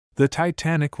The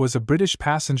Titanic was a British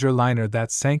passenger liner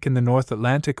that sank in the North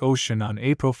Atlantic Ocean on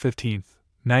April 15,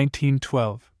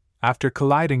 1912, after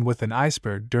colliding with an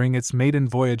iceberg during its maiden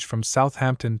voyage from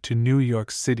Southampton to New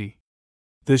York City.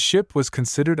 The ship was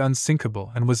considered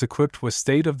unsinkable and was equipped with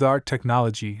state-of-the-art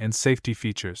technology and safety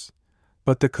features,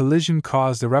 but the collision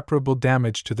caused irreparable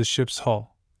damage to the ship's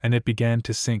hull, and it began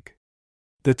to sink.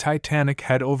 The Titanic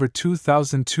had over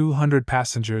 2,200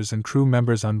 passengers and crew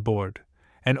members on board,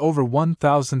 and over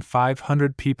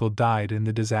 1,500 people died in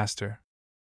the disaster.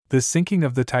 The sinking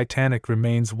of the Titanic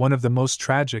remains one of the most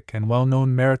tragic and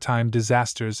well-known maritime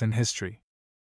disasters in history.